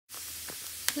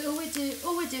So all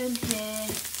we're doing here,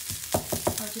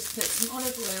 I'll just put some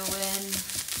olive oil in,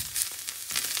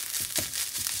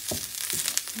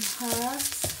 some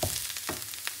herbs.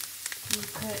 We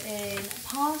put in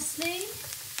parsley,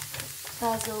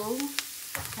 basil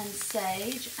and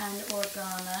sage and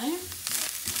oregano.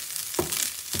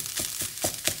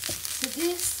 So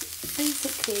this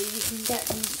basically you can get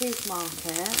from the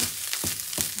supermarket,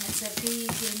 and it's a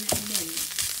vegan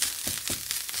mince.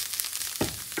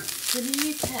 So in the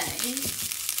UK,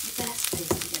 the best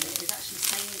place to get it is actually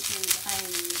Sainsbury's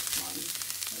own one.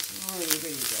 It's really,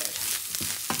 really good.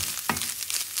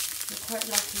 We're quite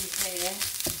lucky here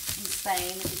in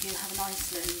Spain that we do have in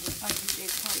Iceland. I can do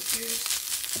quite good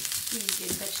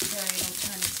vegan, vegetarian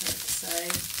alternatives. So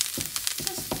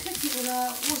just cook it all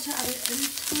up. Also add a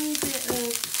tiny bit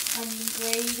of onion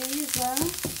gravy as well.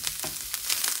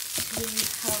 To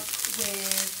help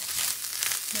with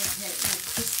making it more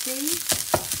crispy.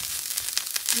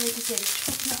 And like I said, just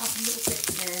chopping it up a little bit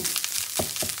here,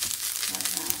 like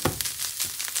that.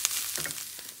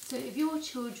 So if your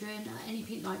children are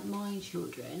anything like my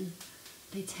children,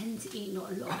 they tend to eat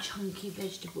not a lot of chunky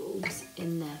vegetables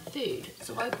in their food.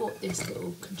 So I bought this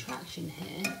little contraction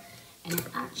here, and it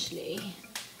actually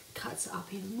cuts it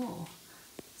up even more.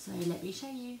 So let me show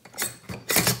you.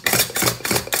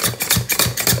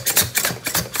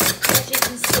 As you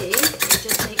can see, it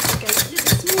just makes it go a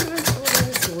little smaller and smaller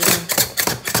and smaller.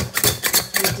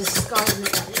 And it just disguising it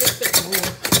a little bit more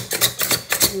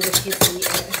for the kids to eat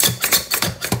it.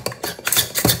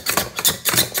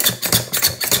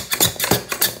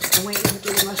 I'm waiting to do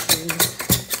the mushrooms.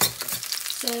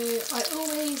 So I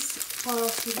always fire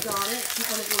off some garlic and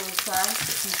olive oil first,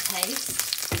 get some taste,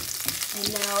 and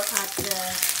then I'll add the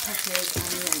peppers and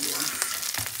the onions.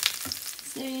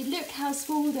 So look how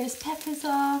small those peppers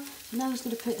are. So now I'm just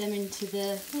going to put them into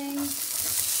the thing.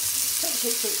 Shake,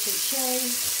 shake, shake, shake,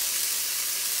 shake.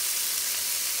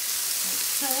 Like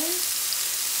so.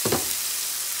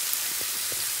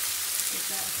 Give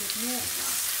that a good mix.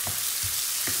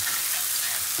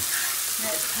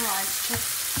 Now it's time to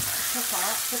chop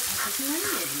up the peppers and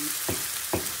onions.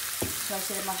 So I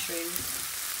say the mushrooms.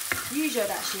 Usually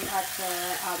I'd actually add the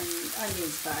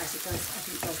onions first. I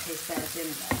think it does taste better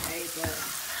doing it that way, but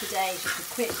today is just a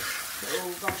quick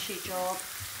little rushy job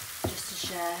just to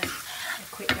share a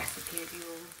quick recipe with you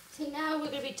all. So now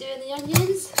we're going to be doing the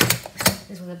onions.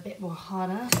 This was a bit more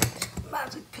harder. I'm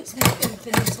about to put some more in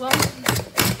for this one.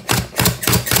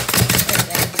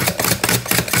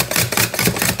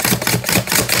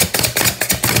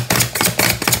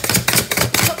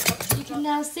 You can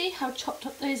now see how chopped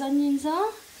up those onions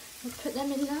are. We'll put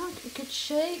them in now, give a good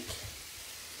shake.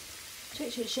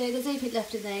 Shake, shake, shake. There's anything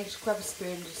left in there, just grab a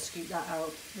spoon and just scoop that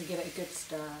out and give it a good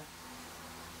stir.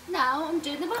 Now I'm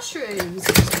doing the mushrooms.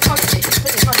 Probably just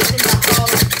put the mushrooms in that hole,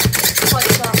 quite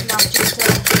sharp enough just to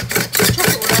chop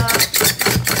it all up.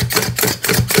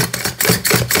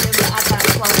 And then we'll add that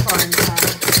to our frying pan.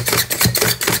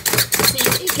 See,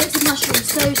 it gets the mushrooms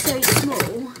so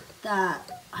small that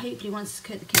hopefully once it's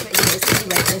cooked, the kids are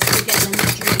anyway, they're still getting the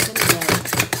nutrients anyway.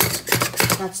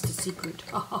 That's the secret.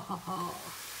 So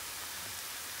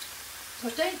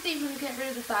I don't think we're going to get rid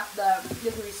of the fact that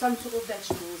there will be some sort of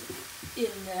vegetables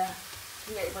in the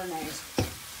spaghetti bolognese.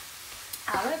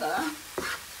 However,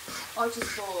 I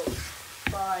just thought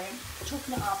by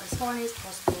chopping it up as fine as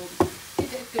possible, give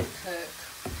it a good cook,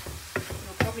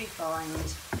 you'll probably find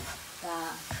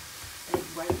that they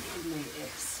won't even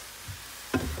notice.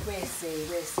 We'll see,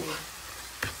 we'll see.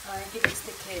 I'll give it to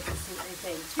the kids and see what they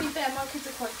think. To be fair, my kids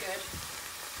are quite good.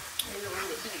 They don't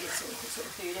really eat this sort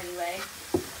of food anyway.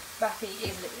 Rafi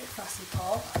is a little bit fussy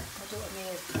pot. My daughter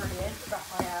Mia is brilliant.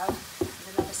 Raphael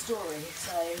is another story.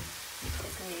 So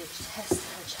it's going to be a test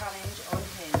and a challenge on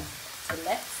him. So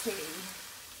let's see.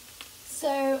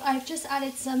 So I've just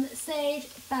added some sage,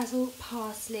 basil,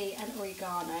 parsley and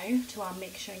oregano to our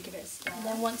mixture and give it a stir. And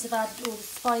then once I've added all the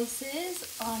spices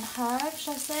and herbs,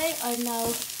 shall I say, I've now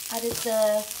added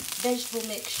the vegetable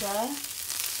mixture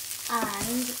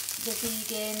and the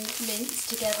vegan mince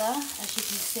together, as you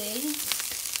can see.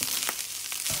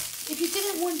 If you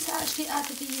didn't want to actually add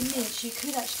the vegan mince, you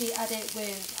could actually add it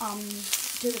with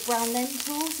brown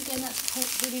lentils. Again,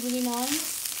 that's really, really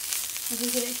nice. And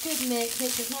you give it a good mix,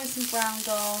 make sure it's nice and browned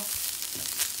off,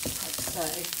 like so.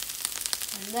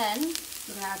 And then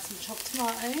we're going to add some chopped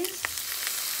tomatoes,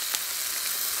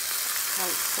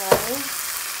 like so.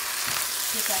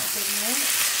 Give that a big mix.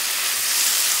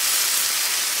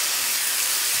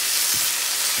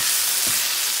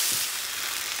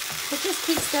 So just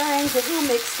keep stirring so it's all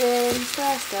mixed in.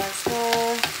 Stir, stir,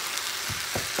 stir.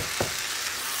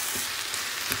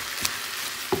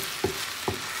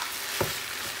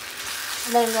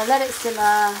 And then we're going to let it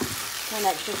simmer for an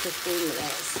extra 15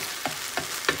 minutes.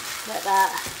 Let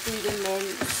that vegan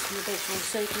mince and the vegetables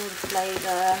soak in all the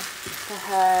flavour, the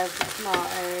herbs, the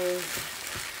tomatoes.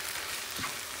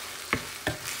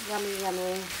 Yummy,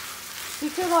 yummy. If you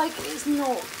feel like it's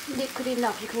not liquid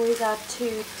enough, you can always add 2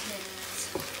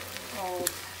 tins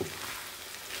of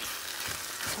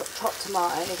chopped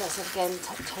tomatoes. That's again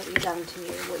totally down to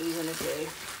you what you want to do.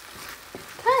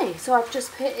 Okay, so I've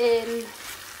just put in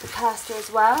the pasta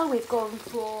as well. We've gone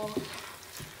for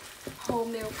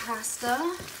wholemeal pasta,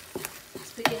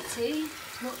 spaghetti.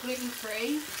 It's not gluten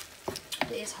free,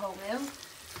 but it is wholemeal.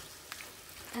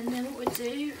 And then what we'll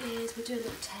do is we'll do a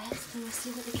little test and we'll see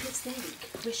what the kids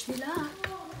think. Wish me luck.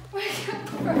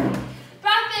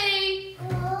 Raphael!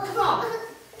 Come on!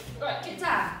 Right, get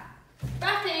down.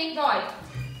 Raphael, right,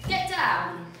 get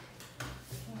down.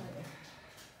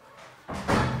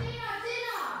 Raphael, our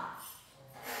dinner!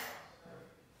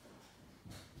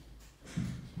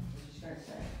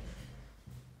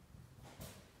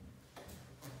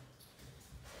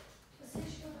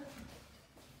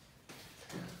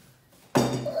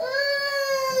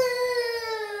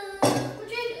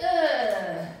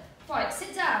 Right,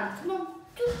 sit down. Come on.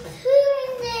 Poo in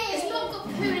it. It's not got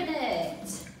poo in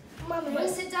it. Mummy. Right,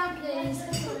 sit down, please.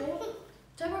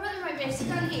 Don't worry about the right, sit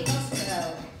down here.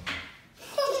 Hospital.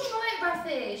 Just try it,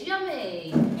 Raphael. It's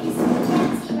yummy. It's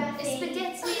spaghetti, Raphael. It's spaghetti.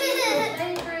 It's your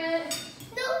favourite.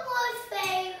 Not my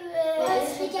favourite. My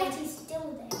spaghetti's still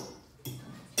there.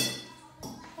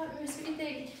 Right, Maurice, what do you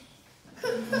think?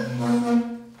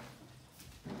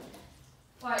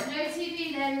 Right, no TV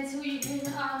then until you can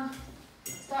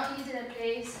start your dinner,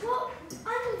 please. What? I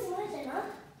can do my dinner.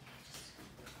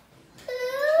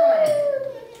 Try it.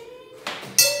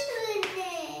 Poo in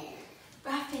it.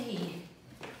 Raphael,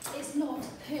 it's not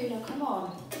poo. Now come on,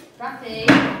 Raphael.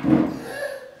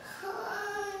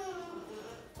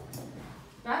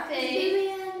 Raphael.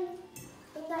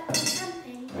 Would that be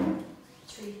camping?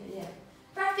 Tree, yeah.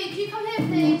 Raphael, can you come here,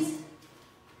 please?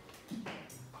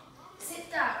 Sit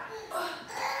down.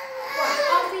 Right,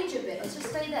 I'll feed you a bit. Let's just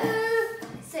stay there.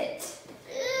 Sit.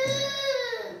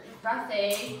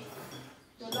 Raphael,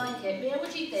 you'll like it. Mia,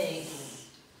 what do you think?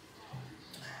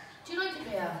 Do you like it,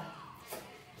 Mia?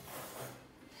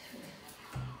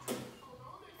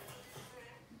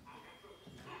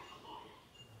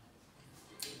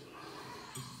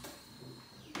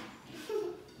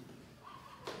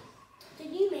 Did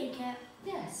you make it?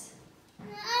 Yes. I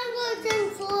wasn't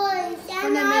toys. Come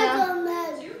And on, I Mia. got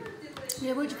milk.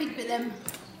 Yeah, what do you think of it then?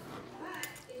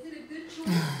 Is it a good choice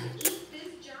to eat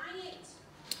this giant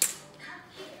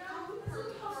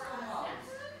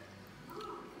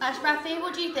Ash, Raphael,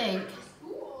 what do you think?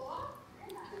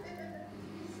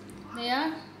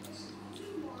 Mia?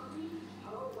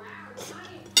 Oh wow,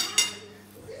 giant cat.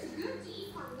 Is this good to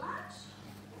eat for lunch?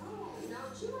 Oh no,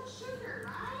 too much sugar,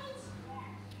 right?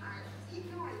 Alright, let's keep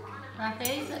going.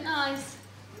 Raphael, is that nice?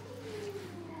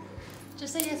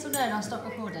 Just say yes or no and I'll stop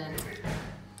recording.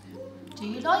 Do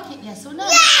you like it, yes or no?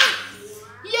 Yes!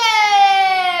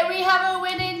 Yay! We have a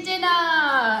winning dinner!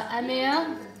 And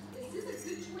Mia? Is this a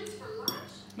good choice for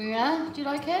lunch? Mia, do you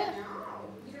like it? No.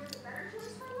 You know what's a better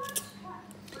choice for lunch?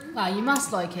 What? Well, you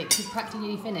must like it because you've practically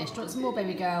nearly finished. Do you want some more,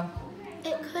 baby girl?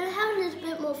 It could have a little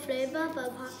bit more flavour, but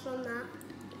apart from that,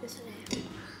 it's okay.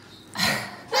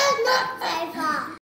 There's not flavour.